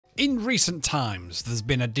In recent times, there's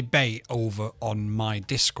been a debate over on my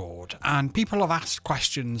Discord, and people have asked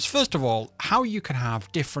questions. First of all, how you can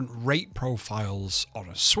have different rate profiles on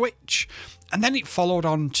a Switch, and then it followed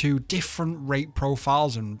on to different rate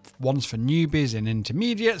profiles, and ones for newbies and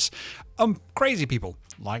intermediates, and crazy people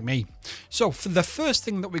like me. So for the first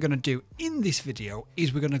thing that we're going to do in this video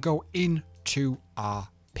is we're going to go into our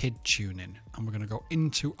PID tuning, and we're going to go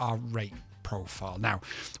into our rate profile. Now,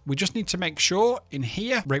 we just need to make sure in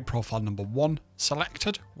here, rate profile number 1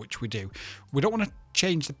 selected, which we do. We don't want to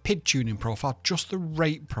change the PID tuning profile, just the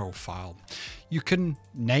rate profile. You can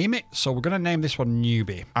name it, so we're going to name this one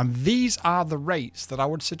newbie. And these are the rates that I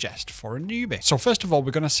would suggest for a newbie. So first of all,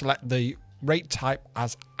 we're going to select the rate type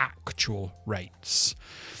as actual rates.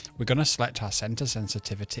 We're going to select our center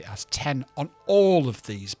sensitivity as 10 on all of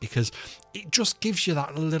these because it just gives you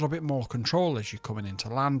that little bit more control as you're coming into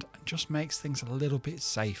land and just makes things a little bit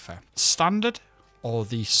safer. Standard or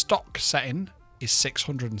the stock setting is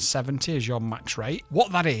 670 as your max rate.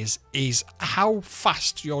 What that is how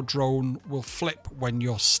fast your drone will flip when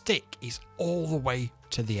your stick is all the way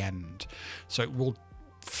to the end. So it will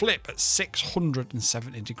flip at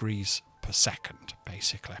 670 degrees per second,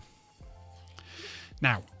 basically.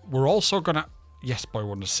 Now, we're also going to... Yes, Boy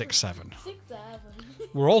Wonder 6.7. 6.7.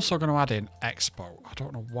 We're also going to add in Expo. I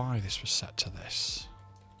don't know why this was set to this.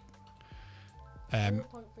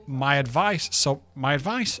 My advice for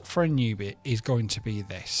a newbie is going to be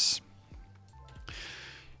this.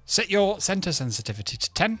 Set your center sensitivity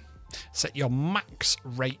to 10. Set your max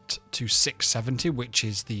rate to 670, which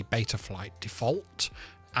is the Betaflight default.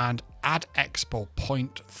 And add Expo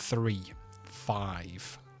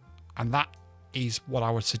 0.35. And that is what I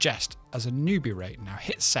would suggest as a newbie rate. Now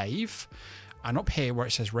hit save, and up here where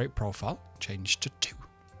it says rate profile, change to 2.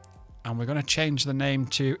 And we're going to change the name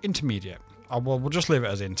to intermediate. Well, we'll just leave it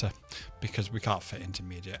as inter because we can't fit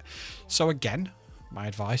intermediate. So again, my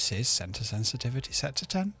advice is center sensitivity set to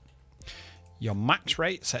 10, your max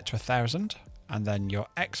rate set to 1000, and then your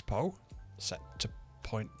expo set to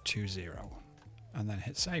 0.20, and then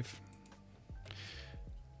hit save.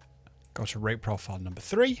 Go to rate profile number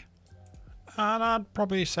 3. And I'd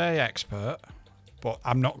probably say expert, but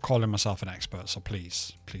I'm not calling myself an expert, so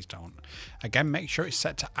please don't. Again, make sure it's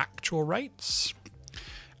set to actual rates.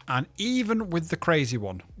 And even with the crazy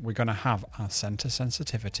one, we're going to have our center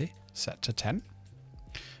sensitivity set to 10.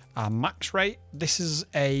 Our max rate, this is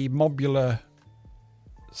a Mobular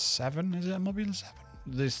 7, is it a Mobular 7?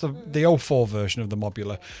 It's the 04 version of the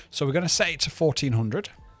Mobular. So we're going to set it to 1400.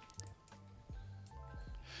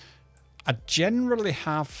 I generally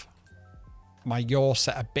have my yaw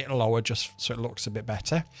set a bit lower just so it looks a bit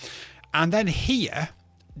better. And then here,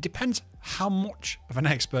 depends how much of an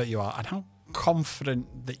expert you are and how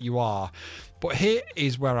confident that you are. But here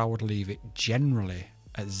is where I would leave it generally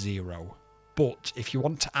at 0. But if you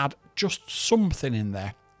want to add just something in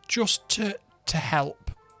there, just to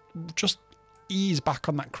help, just ease back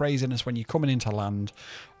on that craziness when you're coming into land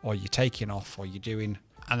or you're taking off or you're doing...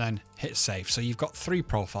 and then hit save. So you've got 3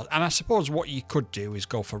 profiles. And I suppose what you could do is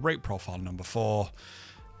go for rate profile number 4.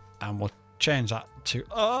 And we'll change that to...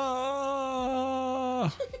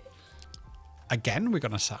 Again, we're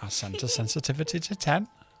going to set our center sensitivity to 10.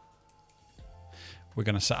 We're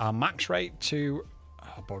going to set our max rate to...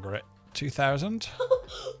 oh, bugger it. 2000.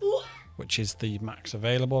 Which is the max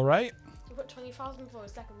available rate. You put 20,000 for a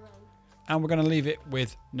second then. And we're going to leave it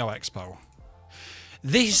with no expo.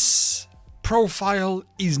 This profile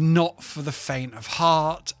is not for the faint of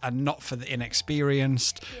heart and not for the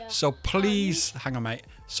inexperienced. Yeah. So please, hang on mate,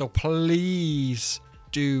 so please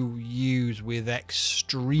do use with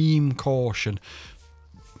extreme caution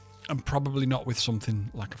and probably not with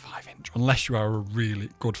something like a 5-inch unless you are a really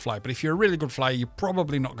good flyer. But if you're a really good flyer, you're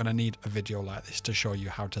probably not going to need a video like this to show you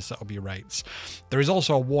how to set up your rates. There is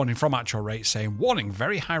also a warning from actual rates saying, warning,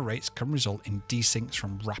 very high rates can result in desyncs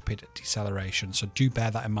from rapid deceleration. So do bear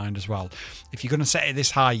that in mind as well. If you're going to set it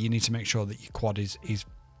this high, you need to make sure that your quad is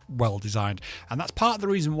well designed. And that's part of the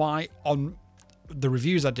reason why on the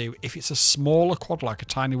reviews I do, if it's a smaller quad like a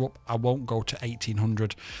tiny whoop, I won't go to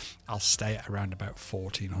 1800. I'll stay at around about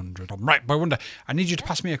 1400. Right, Boy Wonder, I need you to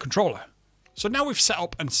pass me a controller. So now we've set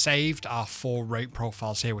up and saved our 4 rate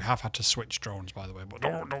profiles here. We have had to switch drones, by the way, but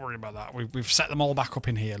don't worry about that. We've set them all back up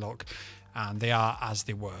in here, look, and they are as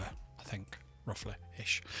they were, I think,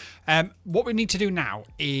 roughly-ish. What we need to do now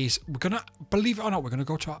is we're going to, believe it or not, we're going to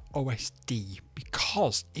go to our OSD,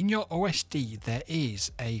 because in your OSD there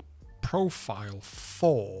is a profile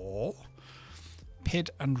for PID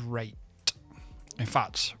and rate. In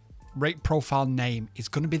fact, rate profile name is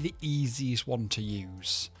going to be the easiest one to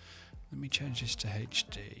use. Let me change this to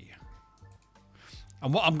HD.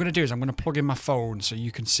 And what I'm going to do is I'm going to plug in my phone so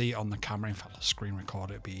you can see it on the camera. In fact, I'll screen record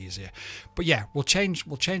it, it'll be easier. But yeah, we'll change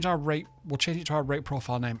our rate, we'll change it to our rate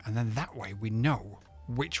profile name, and then that way we know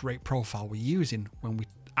which rate profile we're using when we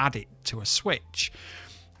add it to a switch.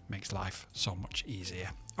 Makes life so much easier.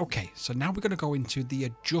 Okay, so now we're going to go into the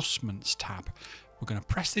adjustments tab. We're going to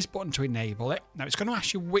press this button to enable it. Now it's going to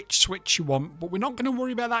ask you which switch you want, but we're not going to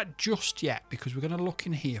worry about that just yet because we're going to look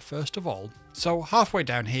in here first of all. So halfway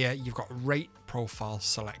down here, you've got rate profile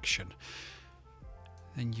selection.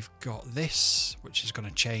 Then you've got this, which is going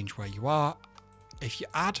to change where you are. If you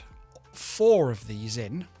add 4 of these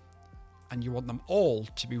in, and you want them all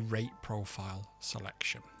to be rate profile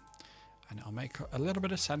selection. And it'll make a little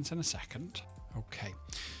bit of sense in a second. Okay,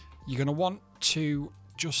 you're going to want to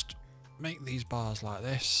just make these bars like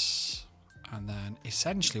this, and then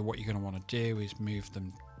essentially what you're going to want to do is move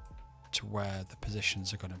them to where the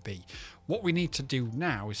positions are going to be. What we need to do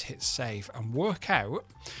now is hit save and work out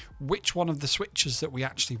which one of the switches that we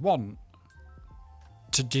actually want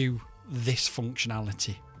to do this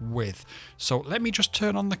functionality with. So let me just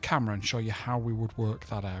turn on the camera and show you how we would work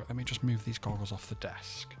that out. Let me just move these goggles off the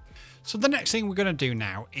desk. So the next thing we're going to do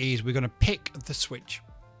now is we're going to pick the switch,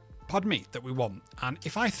 pardon me, that we want. And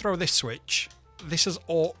if I throw this switch, this is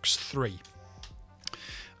aux 3.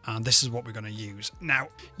 And this is what we're going to use. Now,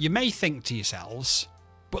 you may think to yourselves,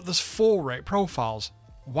 but there's 4 rate profiles.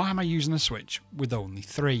 Why am I using a switch with only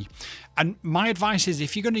 3? And my advice is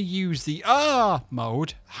if you're going to use the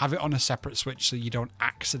mode, have it on a separate switch so you don't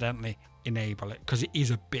accidentally enable it, because it is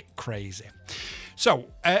a bit crazy. So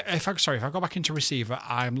if I go back into receiver,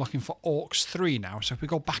 I'm looking for aux 3 now. So if we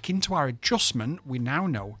go back into our adjustment, we now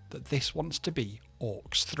know that this wants to be aux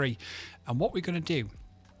 3. And what we're going to do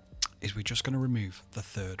is we're just going to remove the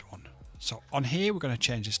 3rd one. So on here, we're going to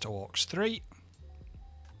change this to aux 3.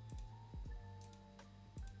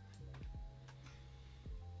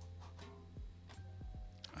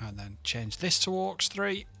 And then change this to aux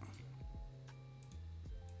 3.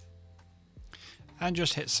 And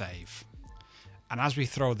just hit save. And as we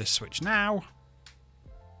throw this switch now,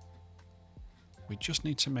 we just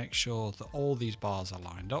need to make sure that all these bars are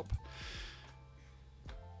lined up.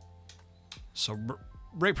 So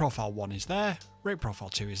rate profile 1 is there, rate profile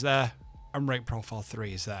 2 is there, and rate profile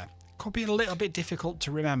 3 is there. Could be a little bit difficult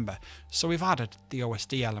to remember, so we've added the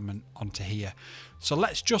OSD element onto here. So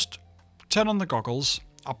let's just turn on the goggles,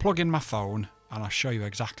 I'll plug in my phone, and I'll show you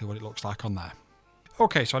exactly what it looks like on there.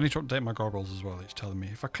 Okay, so I need to update my goggles as well, it's telling me.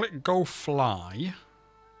 If I click go fly,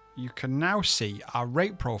 you can now see our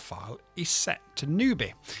rate profile is set to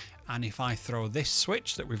newbie. And if I throw this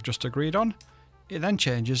switch that we've just agreed on, it then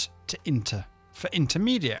changes to inter for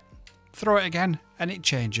intermediate. Throw it again and it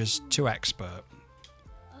changes to expert.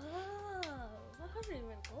 Oh, that's really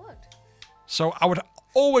good. So I would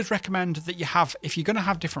always recommend that you have, if you're going to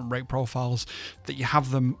have different rate profiles, that you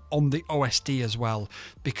have them on the OSD as well,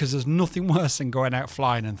 because there's nothing worse than going out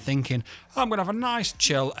flying and thinking, oh, I'm going to have a nice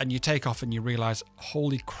chill, and you take off and you realise,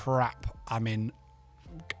 holy crap, I'm in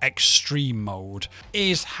extreme mode.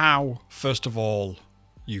 Is how, first of all,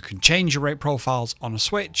 you can change your rate profiles on a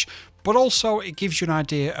switch, but also it gives you an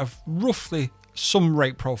idea of roughly some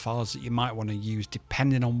rate profiles that you might want to use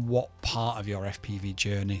depending on what part of your FPV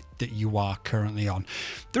journey that you are currently on.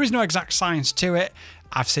 There is no exact science to it.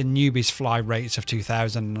 I've seen newbies fly rates of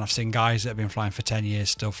 2000, and I've seen guys that have been flying for 10 years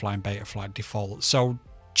still flying Betaflight default. So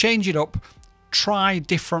change it up, try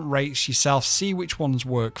different rates yourself, see which ones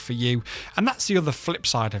work for you. And that's the other flip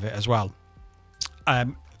side of it as well.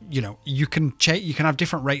 You know, you can have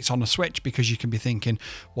different rates on a switch, because you can be thinking,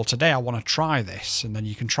 well, today I want to try this, and then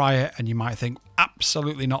you can try it and you might think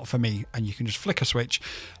absolutely not for me, and you can just flick a switch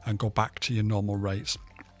and go back to your normal rates.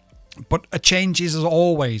 But a change is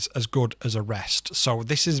always as good as a rest. So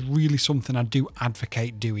this is really something I do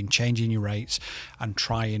advocate doing, changing your rates and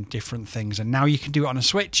trying different things. And now you can do it on a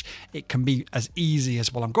switch. It can be as easy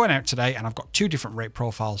as, well, I'm going out today and I've got 2 different rate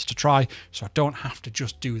profiles to try, so I don't have to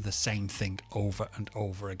just do the same thing over and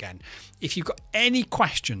over again. If you've got any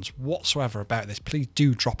questions whatsoever about this, please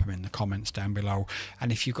do drop them in the comments down below. And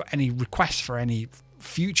if you've got any requests for any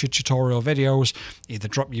future tutorial videos, either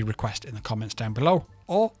drop your request in the comments down below,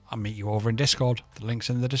 or I'll meet you over in Discord. The link's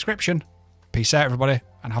in the description. Peace out, everybody,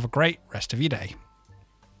 and have a great rest of your day.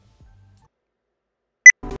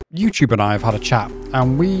 YouTube and I have had a chat,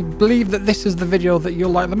 and we believe that this is the video that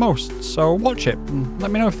you'll like the most, so watch it and let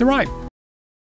me know if they're right.